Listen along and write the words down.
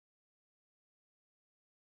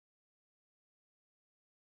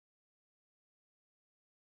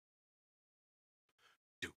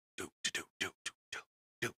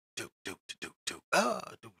Do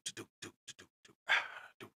do do do do do do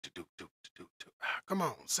do do do do do do. Come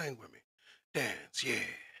on, sing with me, dance, yeah.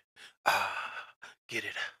 Get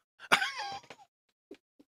it.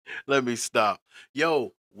 Let me stop.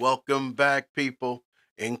 Yo, welcome back, people.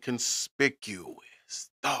 Inconspicuous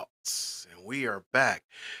thoughts, and we are back.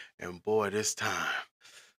 And boy, this time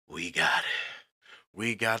we got it.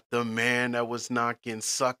 We got the man that was knocking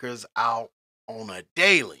suckers out on a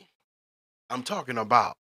daily. I'm talking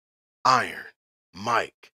about Iron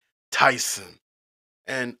Mike Tyson.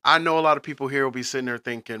 And I know a lot of people here will be sitting there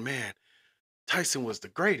thinking, man, Tyson was the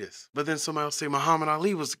greatest. But then somebody will say Muhammad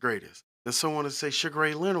Ali was the greatest. Then someone will say Sugar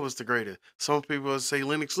Ray Leonard was the greatest. Some people will say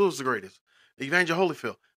Lennox Lewis was the greatest. Evander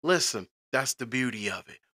Holyfield. Listen, that's the beauty of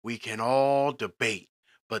it. We can all debate.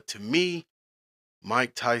 But to me,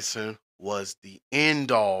 Mike Tyson was the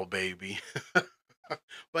end all, baby.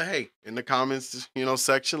 But hey, in the comments,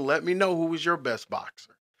 section, let me know who was your best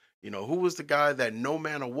boxer. Who was the guy that no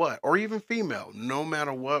matter what, or even female, no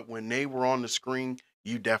matter what, when they were on the screen,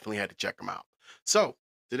 you definitely had to check them out. So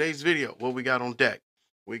today's video, what we got on deck,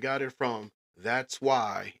 we got it from That's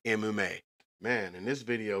Why MMA. Man, and this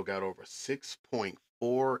video got over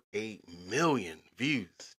 6.48 million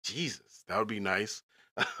views. Jesus, that would be nice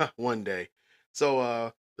one day.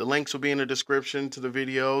 So the links will be in the description to the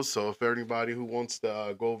video. So if anybody who wants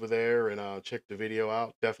to go over there and check the video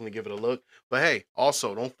out, definitely give it a look. But hey,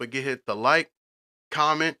 also don't forget, hit the like,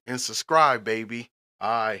 comment, and subscribe, baby. All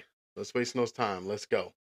right, let's waste no time. Let's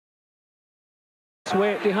go.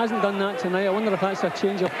 Sweat. He hasn't done that tonight. I wonder if that's a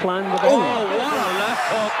change of plan.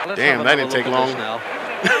 Damn, that didn't take long.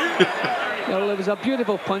 Well, it was a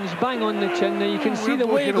beautiful punch, bang on the chin. Now you can see the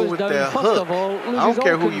way it goes down. First hook. of all, I don't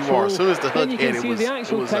care who you are. As soon as the hook hit, it was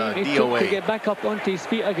DOA. To get back up onto his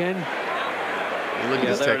feet again. Look at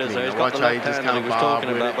his technique. Watch how he just kind of bob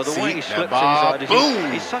with it. But the way he slips bob,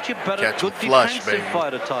 boom! He's such a better, Catch good flush, defensive baby.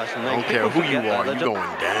 fighter, Tyson. I don't care who you are, you're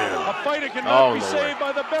going down. A fighter cannot be saved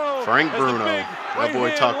by the bell. Frank Bruno. That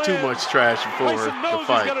boy talked too much trash before the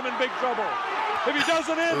fight. He's got him in big trouble. If he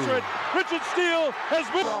doesn't answer it, Richard Steele has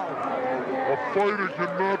been. A fighter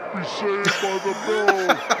cannot be saved by the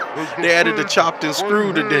bell. They added the chopped and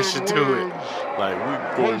screwed edition to it. Like, we're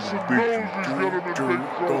going to beat you,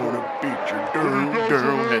 gonna beat you,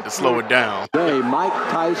 had to slow it down. Hey, Mike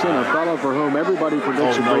Tyson, a fellow for whom everybody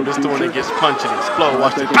predicts a great this is the one that gets punched and explode.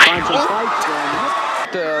 Watch this.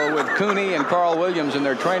 With Cooney and Carl Williams in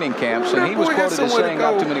their training camps, and he was quoted as saying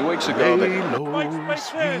not too many weeks ago that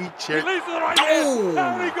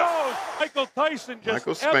Michael Tyson just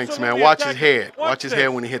Michael Spanks, man. Watch his head. Watch his head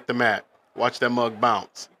when he hit the mat. Watch that mug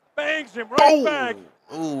bounce. Bangs him right back.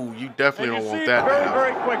 Ooh, you definitely don't want that very, now.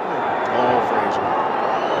 very quickly. Oh, Frazier.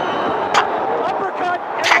 Uppercut,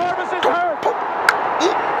 and Marvis is hurt.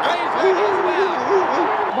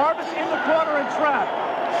 Marvis in the corner and trapped.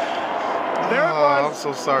 There it was. I'm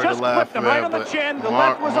so sorry Just to laugh, man, right on the but chin. The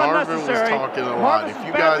left was Marvin was unnecessary. talking a lot. Marvis If you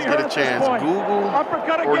is guys badly get a hurt chance, at this point. Google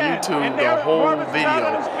Uppercut or again. YouTube And the there, whole Marvis is video out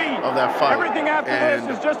on his feet. of that fight. Everything after and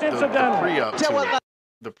this is just the incidental.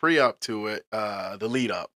 pre-up to it, the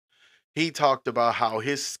lead up. He talked about how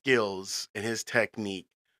his skills and his technique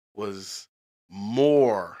was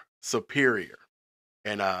more superior,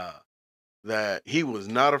 and that he was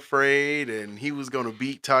not afraid, and he was going to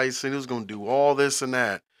beat Tyson. He was going to do all this and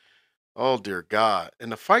that. Oh, dear God.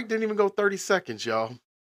 And the fight didn't even go 30 seconds, y'all.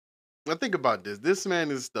 Now, think about this. This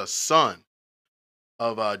man is the son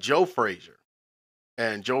of Joe Frazier.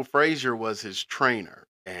 And Joe Frazier was his trainer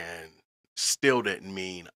and still didn't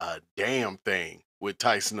mean a damn thing with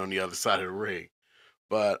Tyson on the other side of the ring.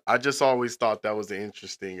 But I just always thought that was an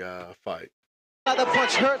interesting fight. Another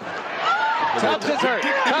punch hurt. Tubbs is hurt.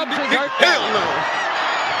 Tubbs is hurt. Hell no.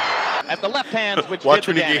 At the left hands, which watch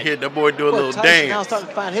when he get hit, that boy do a little Tyson dance. now starting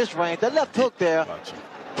to find his range. That left hook there.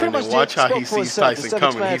 And then watch how he sees Tyson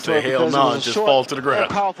coming. He said, hell no, just fall to the ground.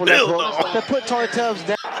 Powerful hell no. That put Torrey Tubbs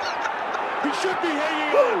down. He should be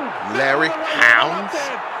hanging on. Larry Hounds.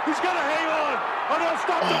 He's got to hang on. Or they'll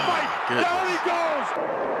stop the fight. Down he goes.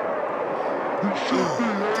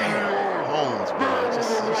 Damn, Holmes, bro.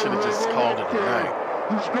 You should have just called it a night.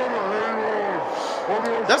 He's got to hang on.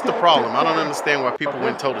 That's the problem. I don't understand why people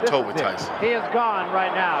went toe-to-toe with Tyson. He is gone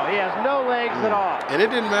right now. He has no legs at all. And it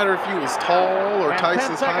didn't matter if he was tall or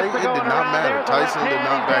Tyson's height. It did not matter. Tyson did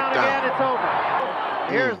not back down. It's over.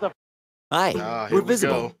 Here's the... Hi, we're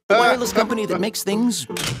Visible, the wireless company that makes things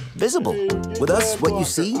visible. With us, what you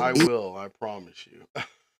see... I will, I promise you.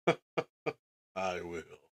 I will.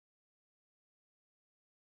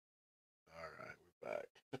 All right,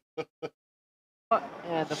 we're back.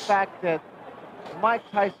 And the fact that Mike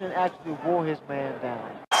Tyson actually wore his man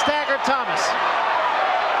down. Staggered Thomas.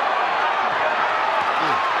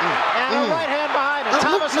 And a right hand behind it.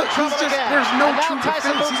 Thomas in trouble again. There's no and now true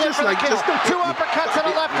Tyson defense. moves He's in just for the like, kill. just don't 2 hit me. uppercuts and a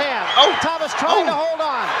left hand. Oh. Thomas trying to hold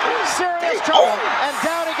on. Serious trouble. And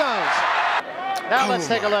down he goes. Now let's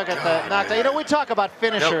take a look at the knockdown. You know, we talk about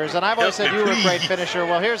finishers, and I've always said you were a great finisher.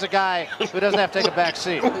 Well, here's a guy who doesn't have to take a back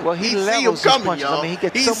seat. Well, he levels his punches. I mean, he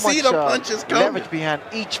gets so much leverage behind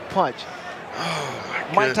each punch. Oh,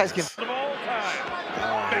 my Mike Tyson goodness.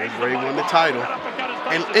 Oh, here's Ray won the title.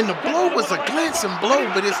 And the blow was a glancing blow,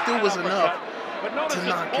 but it still was enough to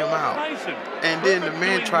knock him out. And then the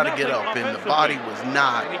man tried to get up, and the body was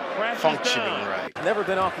not functioning right. Never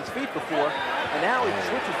been off his feet before, and now he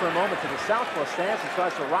switches for a moment to the southpaw stance and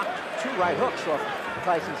tries to rock 2 right hooks off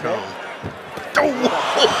Tyson's head.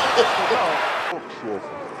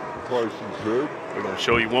 Tyson's head. We're going to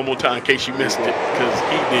show you one more time in case you missed it, because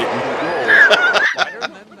he didn't.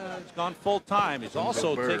 And then he's gone full time. He's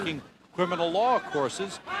also taking criminal law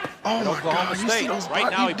courses at Oklahoma State.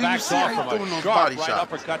 Right now he backs off from a sharp right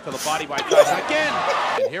uppercut to the body by Tyson again.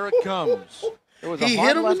 And here it comes. He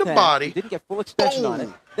hit him in the body. He didn't get full extension on it.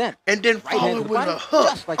 And then followed with a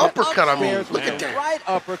hook. Like uppercut, I mean. Look at that. Right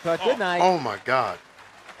uppercut. Good night. Oh, my God.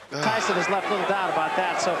 Tyson has left little doubt about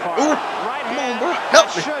that so far. Ooh. Right Come hand on, bro. Help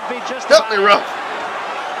me. should be just Help about me, Ruff.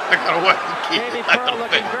 I got to watch the kid. Davey Pearl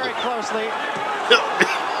looking very closely. Help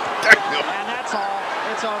me. And that's all.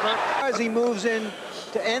 It's over. As he moves in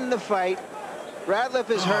to end the fight, Radcliffe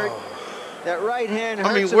is hurt. That right hand hurts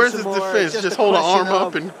I mean, him where's some his more. defense? It's Just hold an arm question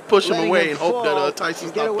up and push him letting away him and hope fall that Tyson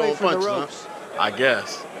and get stops away throwing from the punches, ropes. huh? I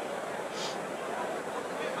guess.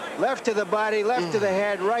 Left to the body, left to the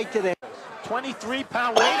head, right to the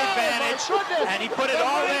 23-pound weight advantage, and he put it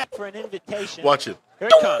all in for an invitation. Watch it. Here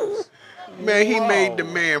it comes. Man, he made the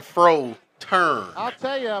man fro turn. I'll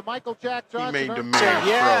tell you, Michael Jack Johnson. He made the man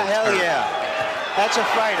Yeah, fro hell turn. yeah. That's a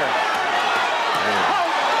fighter.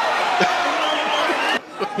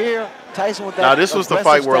 Here, Tyson with that. Now, this was the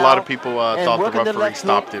fight where a lot of people and thought the working the referee left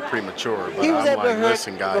stopped hook. it premature. But He was I'm able to like, hurt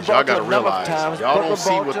listen, guys, y'all got to Roberto a number of realize, times, y'all but don't see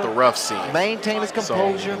what Roberto the refs see. maintain his So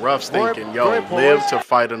composure. the refs Very- thinking, yo, very live poised. to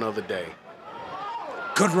fight another day.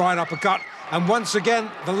 Good right uppercut, and once again,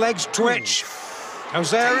 the legs twitch.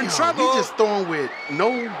 Jose in trouble. He's just throwing with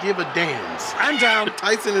no give a dams. And down.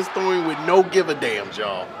 Tyson is throwing with no give a dams,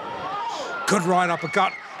 y'all. Good right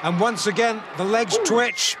uppercut, and once again, the legs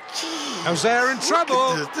twitch. Jose in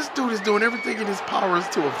trouble. This dude is doing everything in his powers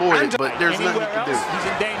to avoid it, but there's nothing he can do. He's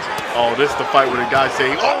in danger. Oh, this is the fight where the guy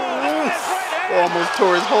say, oh, almost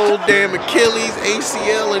tore his whole damn Achilles,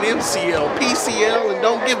 ACL, and MCL, PCL, and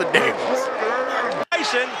don't give a damn.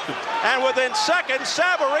 Tyson, and within seconds,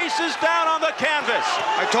 Savarese is down on the canvas.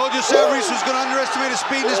 I told you Savarese was going to underestimate his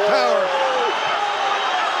speed and his power.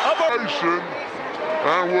 Tyson,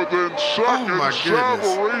 and within seconds,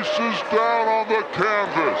 Savarese is down on the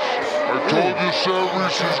canvas. I told you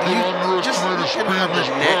Savarese was going to underestimate his speed and his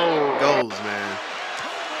power. Goes, man.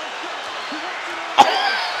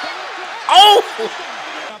 Oh!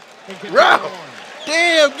 Ralph!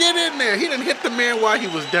 Damn, get in there. He didn't hit the man while he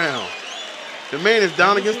was down. The man is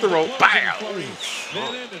down against the rope. Bow! Oh,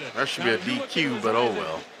 that should be a DQ, but oh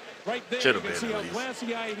well. Should have been at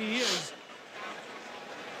least.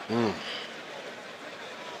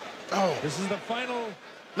 Oh. This is the final.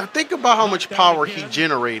 Now think about how much power he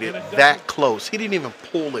generated that close. He didn't even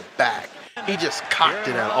pull it back. He just cocked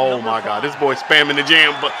it out. Oh my God, this boy spamming the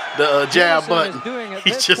jab button.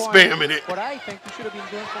 He's just spamming it. What I think you should have been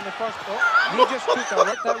doing from the first point. You just took out.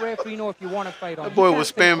 Let that referee know if you want to fight on. That boy was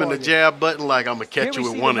spamming the jab button like I'm gonna catch you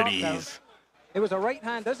with one of these. It was a right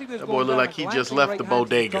hand. As he was that boy looked like he just left the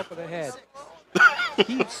bodega.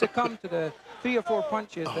 He succumbed to the 3 or 4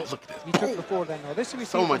 punches that he took before then. Now, this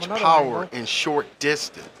so much power in short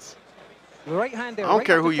distance. The right hand there, I don't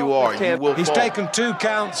care who you are, you will He's fall. taken 2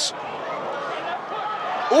 counts.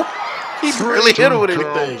 Oh, he really hit him with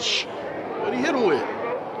anything. What he hit him with?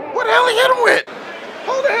 What the hell he hit him with?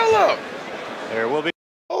 Hold the hell up. There will be.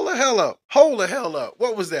 Hold the hell up. Hold the hell up.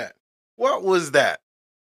 What was that? What was that?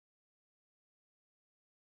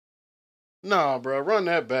 Nah, bro, run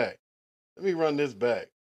that back. Let me run this back.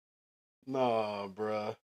 Nah,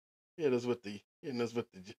 bro. Hitting us with the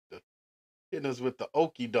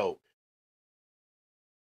okie doke.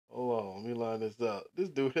 Hold on, let me line this up. This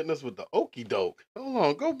dude hitting us with the okie doke. Hold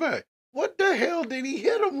on, go back. What the hell did he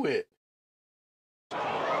hit him with?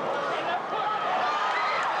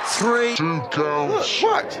 3. 2 counts.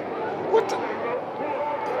 Look, watch. What the?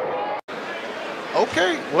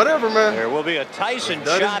 Okay, whatever, man. There will be a Tyson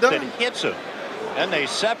shot that hits him, and they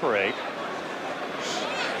separate.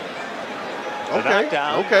 The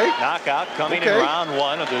knockdown, knockout coming in round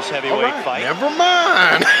 1 of this heavyweight fight. Never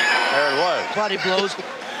mind. There it was. Body blows.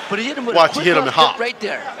 But he hit him with Watch, a quick he hit him and hop. right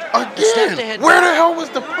there. Again. Where the hell was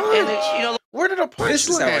the punch? And it, you know, where did the punch This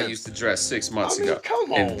is how I land? used to dress 6 months ago.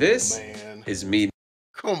 Come on, and this man. is me.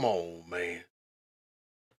 Come on, man.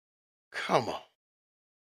 Come on.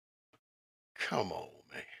 Come on,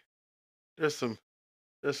 man. There's some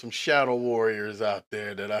shadow warriors out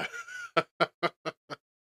there that I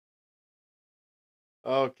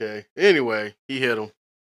Okay. Anyway, he hit him.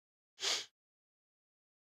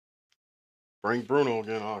 Frank Bruno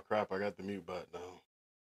again. Oh crap, I got the mute button now.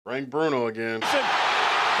 Frank Bruno again. Frank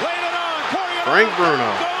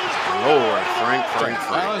Bruno. Lord, Frank.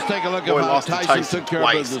 Now let's take a look at how Tyson took care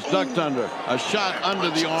of business. Ducked under. A shot under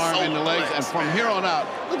the arm in the legs. And from here on out,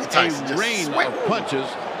 a rain of punches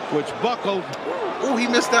which buckled. Oh, he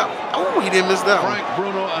missed out. Oh, he didn't miss that Frank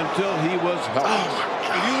Bruno until he was helpless.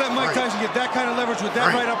 If you let Mike Tyson get that kind of leverage with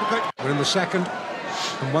that right uppercut. We're in the second.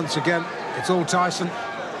 And once again, it's all Tyson.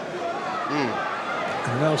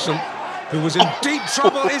 And Nelson, who was in deep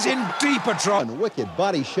trouble, is in deeper trouble. A wicked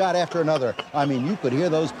body shot after another. I mean, you could hear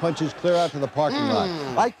those punches clear out to the parking lot.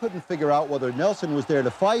 I couldn't figure out whether Nelson was there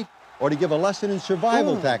to fight or to give a lesson in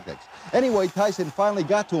survival tactics. Anyway, Tyson finally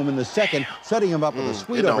got to him in the second, setting him up with a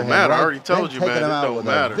sweet overhand. It don't matter. Right, I already told you, man. It don't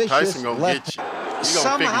matter. Tyson gonna get you. He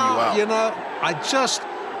gonna figure you out. You know, I just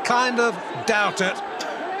kind of doubt it.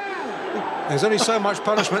 There's only so much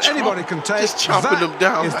punishment anybody can take. Just chopping them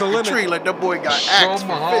down is like the limit. a tree, like that boy got axed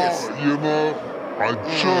for this. You know, I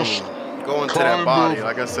just go into that body.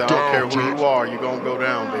 Like I said, I don't care who you are. You're gonna go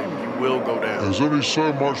down, baby. You will go down. There's only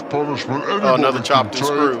so much punishment anybody Oh, another chopped and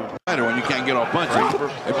screwed. Better when you can't get off punches.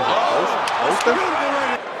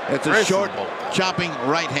 It's a short, chopping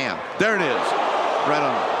right hand. There it is. Right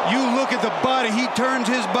on. You look at the body. He turns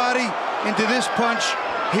his body into this punch.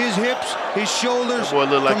 His hips, his shoulders. That boy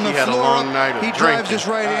looked like from he the had floor. a long night of He drinking. drives this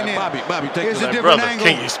right hand in. Bobby, take Here's it. a different Brother, angle.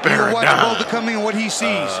 can you spare a watch dime? Bolter coming and what he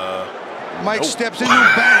sees. Mike steps in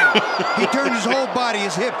and bang. He turned his whole body,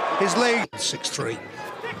 his hip, his leg. 6-3.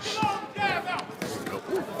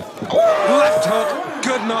 Left hook.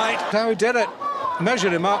 Good night. That's how he did it.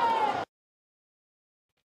 Measured him up.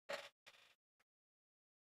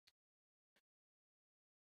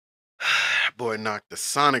 Boy knocked the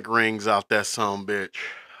sonic rings out that sumbitch.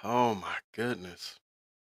 Oh my goodness.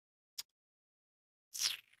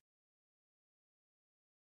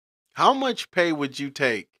 How much pay would you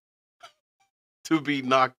take to be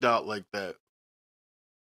knocked out like that?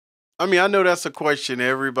 I mean, I know that's a question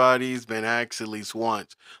everybody's been asked at least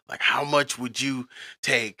once. Like, how much would you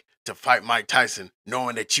take to fight Mike Tyson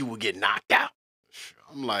knowing that you would get knocked out?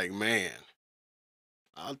 I'm like, man,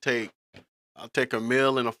 I'll take a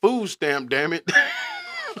meal and a food stamp, damn it.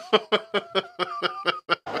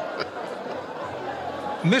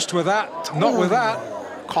 Missed with that, not with that.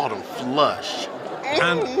 Caught him flush.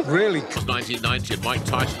 And really... 1990, and Mike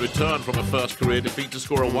Tyson returned from a first career defeat to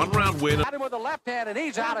score a one-round win. Got him with the left hand, and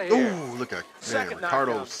he's out of here. Ooh, look at man,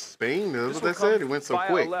 Ricardo Spain. That's what they said. He went so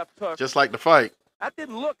quick. Just like the fight. That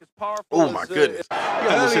didn't look as powerful. Oh, my goodness. He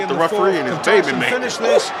almost hit the referee and his baby man. Finish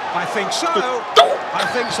this. I think so. I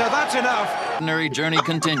think so. That's enough. Ordinary journey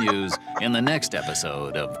continues in the next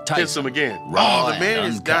episode of Tyson. Hits him again. Raw Oh, the man and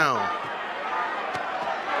is Uncut. down.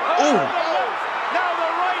 Oh.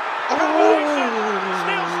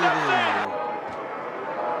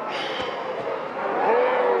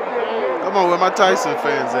 Come on, where my Tyson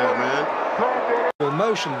fans at, man?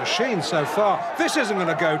 Motion machine so far. This isn't going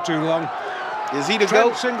to go too long. Is he the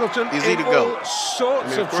Trent GOAT? Singleton Is he the in GOAT? all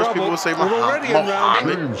sorts of course, trouble. people will say We're already in round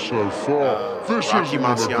two. Team so far. This Rocky isn't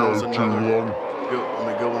going to Marciano's go too another long.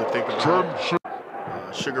 good one to think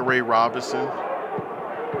about. Sugar Ray Robinson. Oh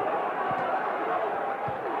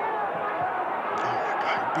my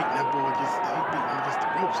God, he beating that boy against the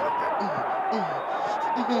ropes like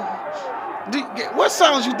that. What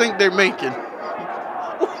sounds you think they're making?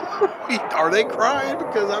 Are they crying?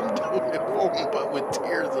 Because I'm doing it for them, but with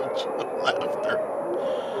tears of laughter.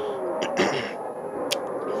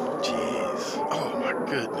 Jeez. Oh my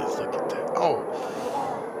goodness, look at that. Oh.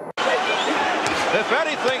 If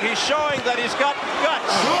anything, he's showing that he's got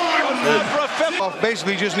guts.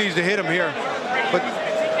 Basically just needs to hit him here. But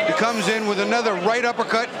he comes in with another right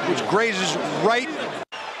uppercut, which grazes right.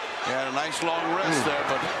 He had a nice long rest there,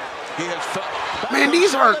 but he has felt. Man,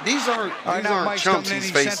 these aren't Mike's chumps coming in, he's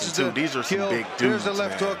he facing senses too. the These are some kill. big dudes, Here's the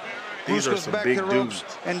left hook. These Bruce are goes some back big to the ropes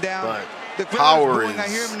dudes. and down. But The crowd's power booing. I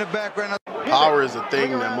hear him in the background. Power is a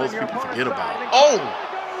thing that most people forget about. Oh!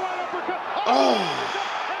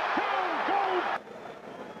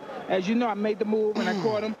 As you know, I made the move and I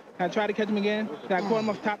caught him. I tried to catch him again. Then I caught him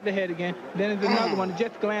off top of the head again. Then there's another one.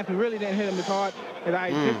 Just glanced and really didn't hit him as hard as I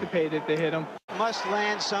anticipated to hit him. Must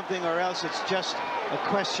land something or else it's just a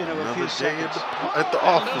question of a few seconds. At the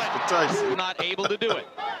office for Tyson. Not able to do it.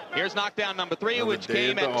 Here's knockdown number 3, which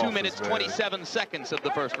came at 2 minutes, 27 seconds of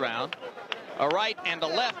the first round. A right and a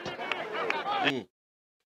left.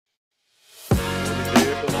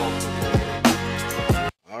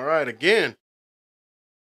 All right, again.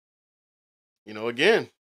 You know, again,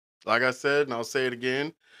 like I said, and I'll say it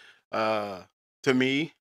again, to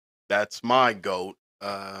me, that's my GOAT.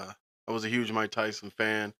 I was a huge Mike Tyson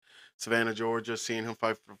fan. Savannah, Georgia, seeing him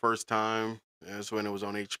fight for the first time. That's when it was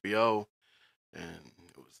on HBO. And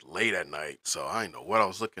it was late at night, so I didn't know what I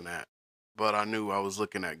was looking at. But I knew I was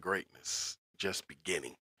looking at greatness just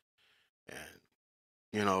beginning. And,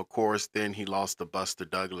 you know, of course, then he lost to Buster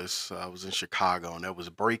Douglas. I was in Chicago, and that was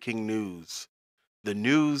breaking news. The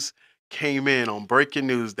news came in on breaking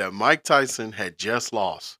news that Mike Tyson had just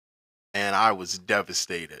lost, and I was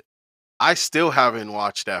devastated. I still haven't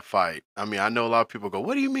watched that fight. I mean, I know a lot of people go,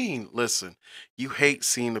 what do you mean? Listen, you hate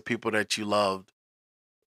seeing the people that you loved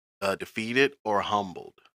defeated or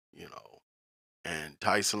humbled, you know. And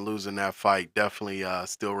Tyson losing that fight definitely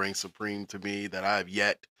still reigns supreme to me, that I have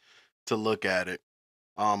yet to look at it.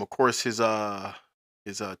 Of course, his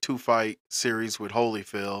 2-fight series with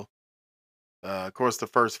Holyfield. Of course, the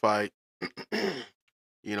first fight,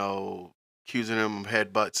 you know, accusing him of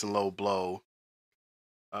headbutts and low blow.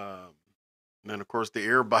 And then, of course, the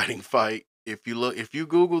ear-biting fight. If you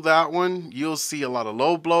Google that one, you'll see a lot of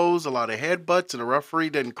low blows, a lot of headbutts, and the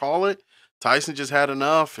referee didn't call it. Tyson just had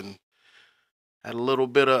enough and had a little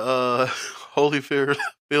bit of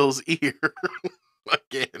Holyfield's ear.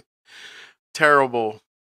 Again, terrible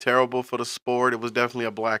for the sport. It was definitely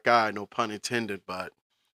a black eye, no pun intended. But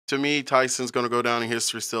to me, Tyson's going to go down in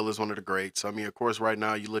history still as one of the greats. I mean, of course, right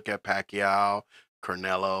now you look at Pacquiao,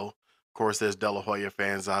 Canelo. Of course, there's De La Hoya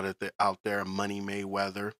fans out there, Money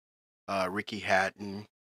Mayweather, Ricky Hatton.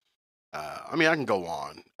 I mean, I can go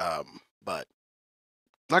on. But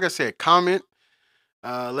like I said, comment.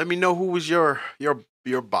 Let me know who was your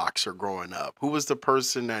boxer growing up. Who was the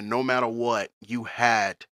person that no matter what, you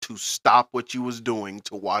had to stop what you was doing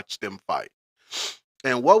to watch them fight?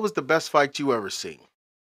 And what was the best fight you ever seen?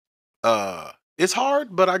 It's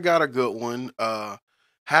hard, but I got a good one.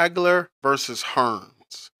 Hagler versus Hearns.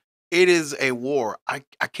 It is a war. I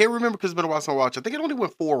can't remember because it's been a while since I watched. I think it only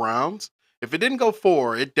went 4 rounds. If it didn't go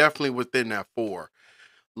 4, it definitely within that 4.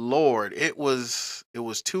 Lord, it was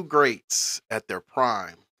 2 greats at their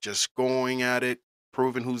prime, just going at it,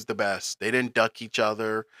 proving who's the best. They didn't duck each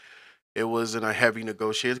other. It wasn't a heavy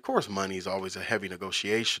negotiation. Of course, money is always a heavy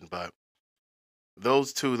negotiation, but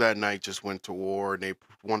those 2 that night just went to war, and they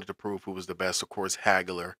wanted to prove who was the best. Of course,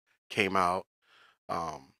 Hagler came out.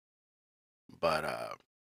 But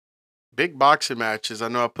big boxing matches. I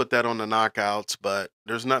know I put that on the knockouts, but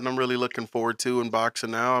there's nothing I'm really looking forward to in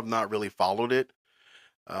boxing now. I've not really followed it.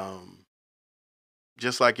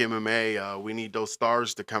 Just like MMA, we need those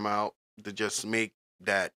stars to come out to just make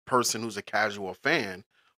that person who's a casual fan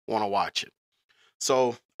want to watch it.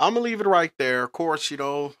 So I'm going to leave it right there. Of course, you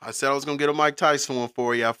know, I said I was going to get a Mike Tyson one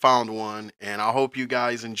for you. I found one, and I hope you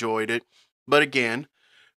guys enjoyed it. But again,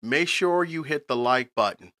 make sure you hit the like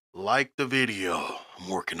button. Like the video. I'm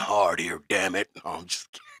working hard here, damn it. No, I'm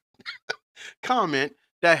just kidding. Comment.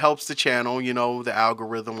 That helps the channel, you know, the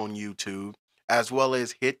algorithm on YouTube. As well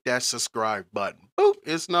as hit that subscribe button. Boop.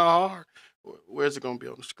 It's not hard. Where's it going to be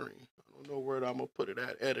on the screen? I don't know where I'm going to put it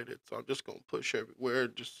at. Edit it. So I'm just going to push everywhere.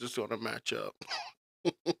 Just going to match up.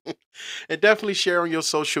 And definitely share on your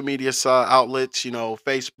social media outlets, you know,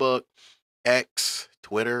 Facebook, X,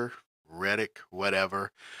 Twitter, Reddit,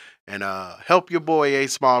 whatever. And help your boy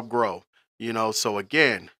Ace Mob grow. You know, so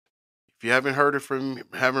again, if you haven't heard it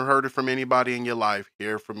from anybody in your life,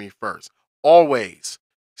 hear from me first. Always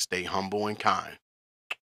stay humble and kind.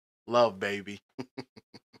 Love, baby.